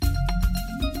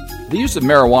The use of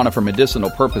marijuana for medicinal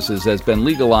purposes has been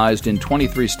legalized in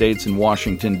 23 states and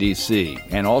Washington, D.C.,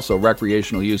 and also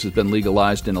recreational use has been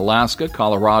legalized in Alaska,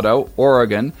 Colorado,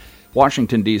 Oregon,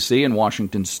 Washington, D.C., and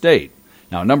Washington State.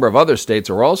 Now, a number of other states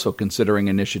are also considering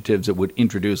initiatives that would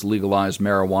introduce legalized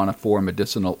marijuana for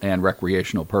medicinal and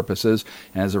recreational purposes.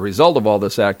 And as a result of all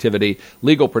this activity,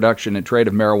 legal production and trade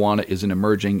of marijuana is an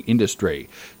emerging industry.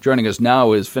 Joining us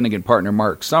now is Finnegan partner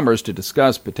Mark Sommers to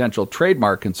discuss potential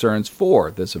trademark concerns for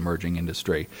this emerging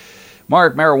industry.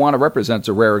 Mark, marijuana represents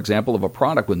a rare example of a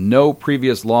product with no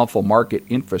previous lawful market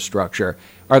infrastructure.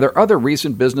 Are there other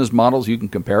recent business models you can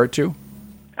compare it to?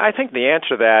 I think the answer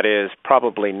to that is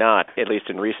probably not, at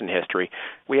least in recent history.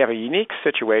 We have a unique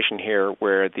situation here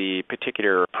where the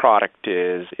particular product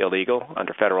is illegal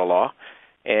under federal law,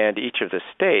 and each of the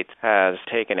states has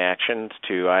taken actions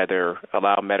to either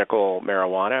allow medical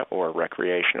marijuana or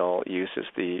recreational use, as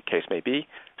the case may be.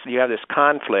 So you have this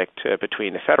conflict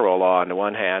between the federal law on the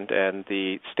one hand and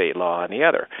the state law on the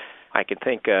other. I can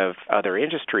think of other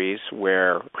industries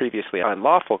where previously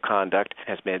unlawful conduct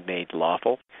has been made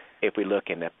lawful. If we look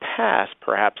in the past,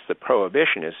 perhaps the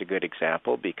Prohibition is a good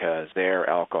example because their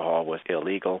alcohol was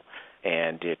illegal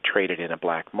and it traded in a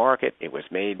black market. It was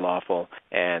made lawful,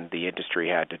 and the industry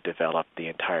had to develop the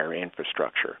entire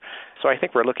infrastructure. So I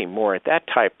think we're looking more at that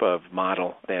type of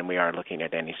model than we are looking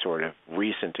at any sort of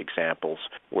recent examples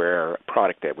where a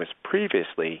product that was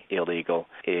previously illegal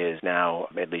is now,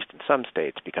 at least in some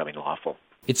states, becoming lawful.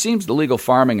 It seems the legal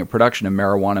farming and production of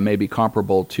marijuana may be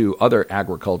comparable to other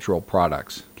agricultural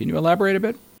products. Can you elaborate a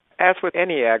bit? As with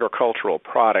any agricultural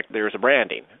product, there's a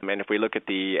branding. If we look at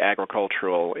the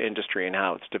agricultural industry and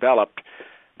how it's developed,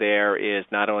 there is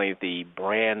not only the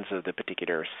brands of the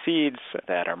particular seeds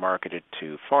that are marketed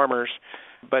to farmers,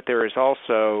 but there is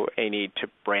also a need to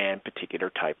brand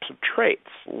particular types of traits.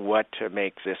 What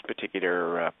makes this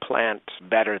particular plant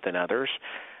better than others?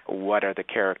 What are the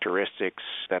characteristics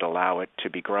that allow it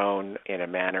to be grown in a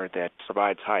manner that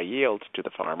provides high yields to the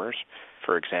farmers?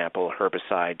 For example,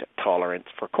 herbicide tolerance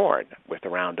for corn with the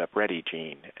Roundup Ready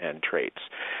gene and traits.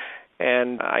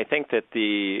 And I think that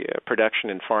the production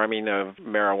and farming of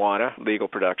marijuana, legal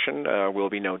production, will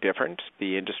be no different.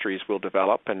 The industries will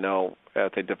develop, and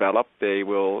as they develop, they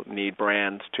will need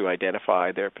brands to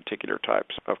identify their particular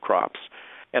types of crops.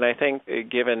 And I think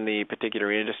given the particular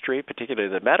industry, particularly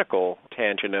the medical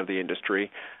tangent of the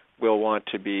industry, we'll want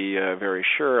to be very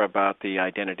sure about the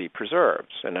identity preserves.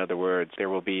 In other words, there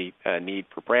will be a need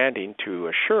for branding to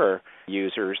assure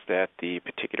users that the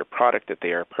particular product that they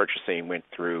are purchasing went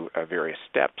through various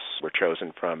steps, were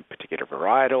chosen from particular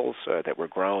varietals that were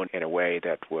grown in a way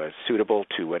that was suitable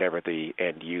to whatever the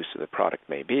end use of the product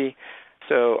may be.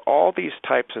 So all these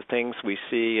types of things we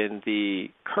see in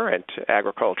the current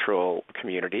agricultural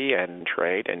community and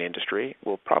trade and industry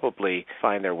will probably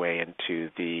find their way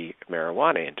into the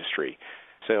marijuana industry.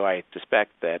 So I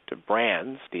suspect that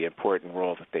brands, the important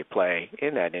role that they play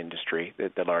in that industry,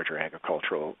 the larger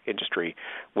agricultural industry,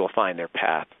 will find their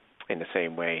path in the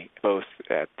same way, both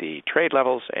at the trade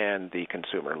levels and the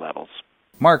consumer levels.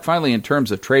 Mark, finally, in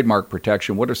terms of trademark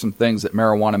protection, what are some things that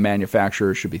marijuana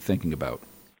manufacturers should be thinking about?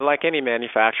 Like any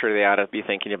manufacturer, they ought to be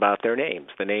thinking about their names,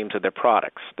 the names of their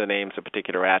products, the names of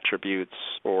particular attributes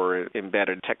or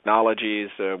embedded technologies,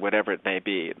 whatever it may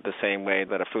be, the same way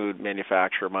that a food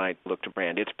manufacturer might look to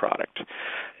brand its product.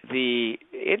 The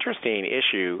interesting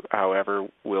issue, however,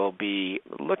 will be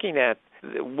looking at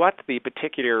what the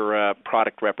particular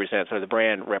product represents or the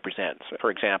brand represents. For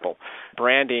example,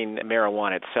 branding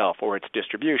marijuana itself or its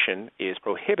distribution is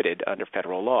prohibited under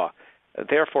federal law.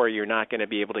 Therefore, you're not going to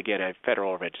be able to get a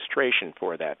federal registration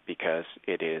for that because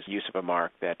it is use of a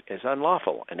mark that is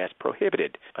unlawful, and that's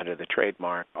prohibited under the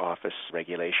Trademark Office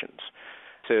regulations.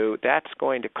 So that's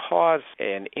going to cause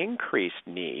an increased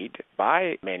need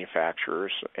by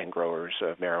manufacturers and growers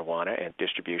of marijuana and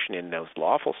distribution in those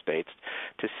lawful states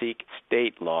to seek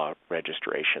state law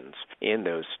registrations in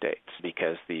those states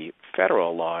because the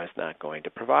federal law is not going to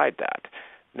provide that.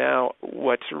 Now,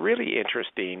 what's really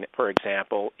interesting, for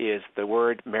example, is the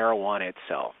word marijuana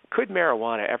itself. Could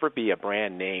marijuana ever be a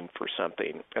brand name for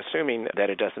something, assuming that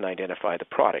it doesn't identify the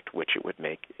product, which it would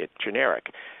make it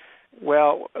generic?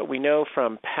 Well, we know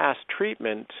from past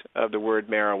treatment of the word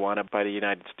marijuana by the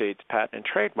United States Patent and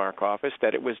Trademark Office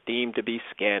that it was deemed to be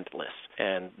scandalous.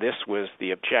 And this was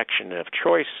the objection of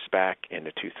choice back in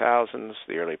the 2000s,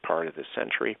 the early part of the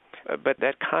century. But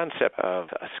that concept of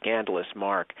a scandalous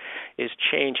mark is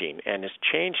changing, and is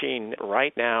changing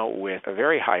right now with a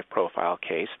very high-profile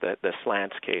case, the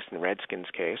Slants case and Redskins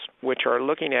case, which are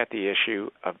looking at the issue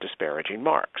of disparaging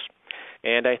marks.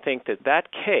 And I think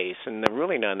that case, and the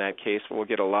ruling on that case, will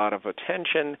get a lot of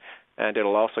attention, and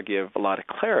it'll also give a lot of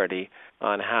clarity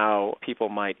on how people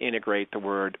might integrate the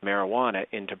word marijuana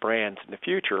into brands in the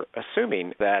future,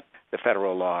 assuming that the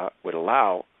federal law would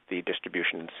allow the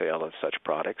distribution and sale of such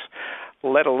products,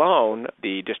 let alone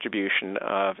the distribution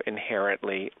of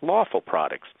inherently lawful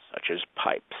products, such as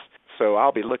pipes. So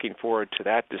I'll be looking forward to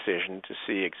that decision to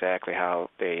see exactly how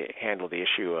they handle the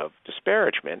issue of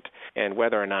disparagement and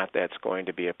whether or not that's going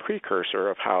to be a precursor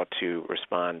of how to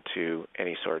respond to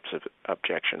any sorts of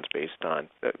objections based on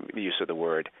the use of the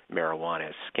word marijuana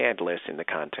as scandalous in the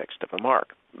context of a mark.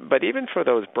 But even for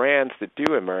those brands that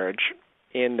do emerge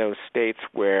in those states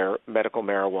where medical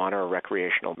marijuana or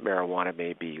recreational marijuana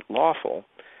may be lawful,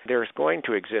 there's going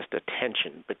to exist a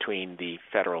tension between the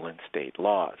federal and state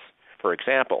laws. For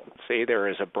example, say there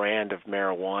is a brand of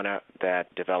marijuana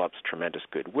that develops tremendous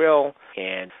goodwill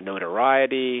and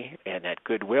notoriety, and that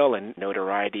goodwill and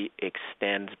notoriety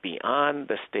extends beyond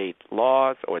the state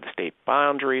laws or the state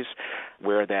boundaries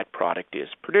where that product is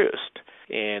produced.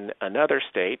 In another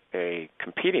state, a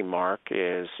competing mark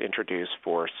is introduced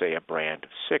for, say, a brand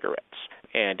of cigarettes,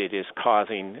 and it is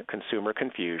causing consumer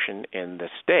confusion in the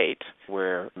state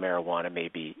where marijuana may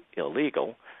be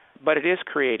illegal. But it is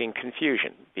creating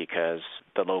confusion because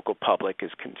the local public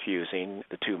is confusing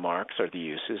the two marks or the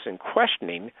uses and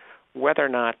questioning whether or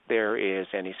not there is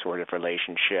any sort of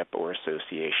relationship or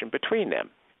association between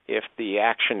them. If the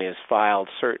action is filed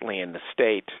certainly in the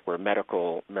state where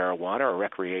medical marijuana or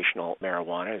recreational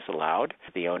marijuana is allowed,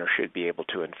 the owner should be able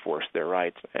to enforce their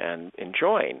rights and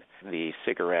enjoin the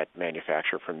cigarette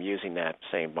manufacturer from using that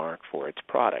same mark for its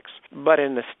products. But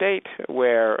in the state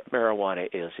where marijuana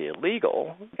is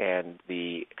illegal and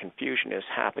the confusion is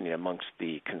happening amongst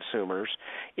the consumers,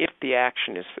 if the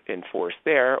action is enforced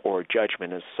there or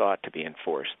judgment is sought to be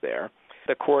enforced there,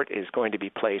 the court is going to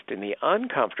be placed in the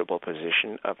uncomfortable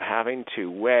position of having to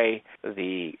weigh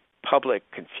the public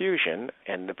confusion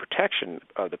and the protection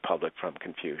of the public from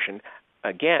confusion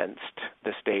against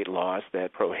the state laws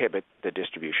that prohibit the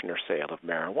distribution or sale of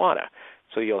marijuana.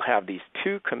 So you'll have these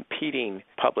two competing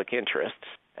public interests,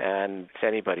 and it's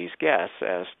anybody's guess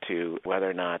as to whether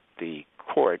or not the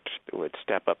court would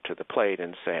step up to the plate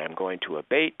and say, I'm going to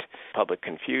abate public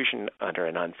confusion under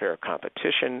an unfair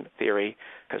competition theory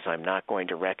because I'm not going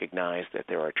to recognize that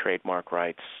there are trademark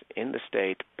rights in the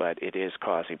state, but it is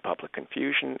causing public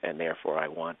confusion, and therefore I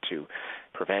want to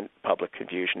prevent public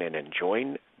confusion and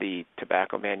enjoin the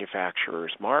tobacco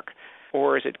manufacturer's mark.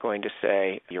 Or is it going to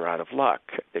say, you're out of luck,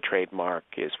 the trademark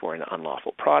is for an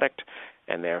unlawful product,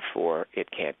 and therefore it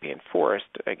can't be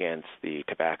enforced against the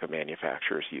tobacco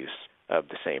manufacturer's use of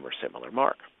the same or similar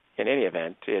mark. In any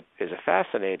event, it is a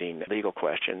fascinating legal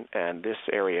question, and this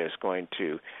area is going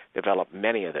to develop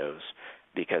many of those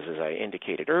because, as I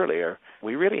indicated earlier,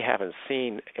 we really haven't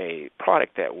seen a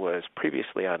product that was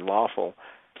previously unlawful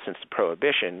since the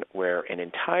Prohibition where an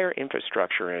entire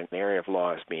infrastructure in an area of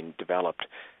law is being developed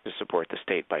to support the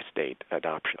state-by-state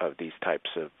adoption of these types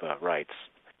of rights.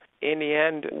 In the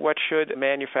end, what should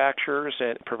manufacturers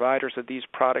and providers of these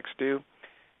products do?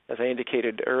 As I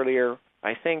indicated earlier,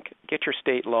 I think get your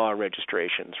state law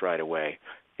registrations right away.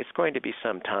 It's going to be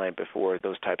some time before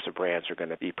those types of brands are going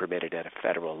to be permitted at a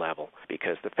federal level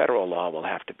because the federal law will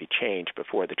have to be changed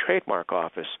before the Trademark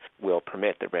Office will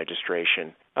permit the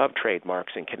registration of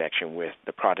trademarks in connection with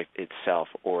the product itself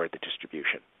or the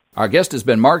distribution. Our guest has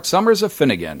been Mark Sommers of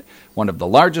Finnegan, one of the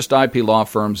largest IP law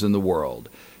firms in the world.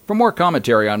 For more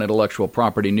commentary on intellectual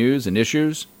property news and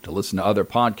issues, to listen to other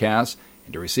podcasts,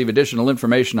 and to receive additional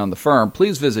information on the firm,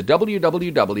 please visit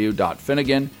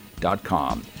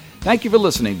www.finnegan.com. Thank you for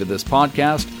listening to this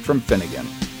podcast from Finnegan.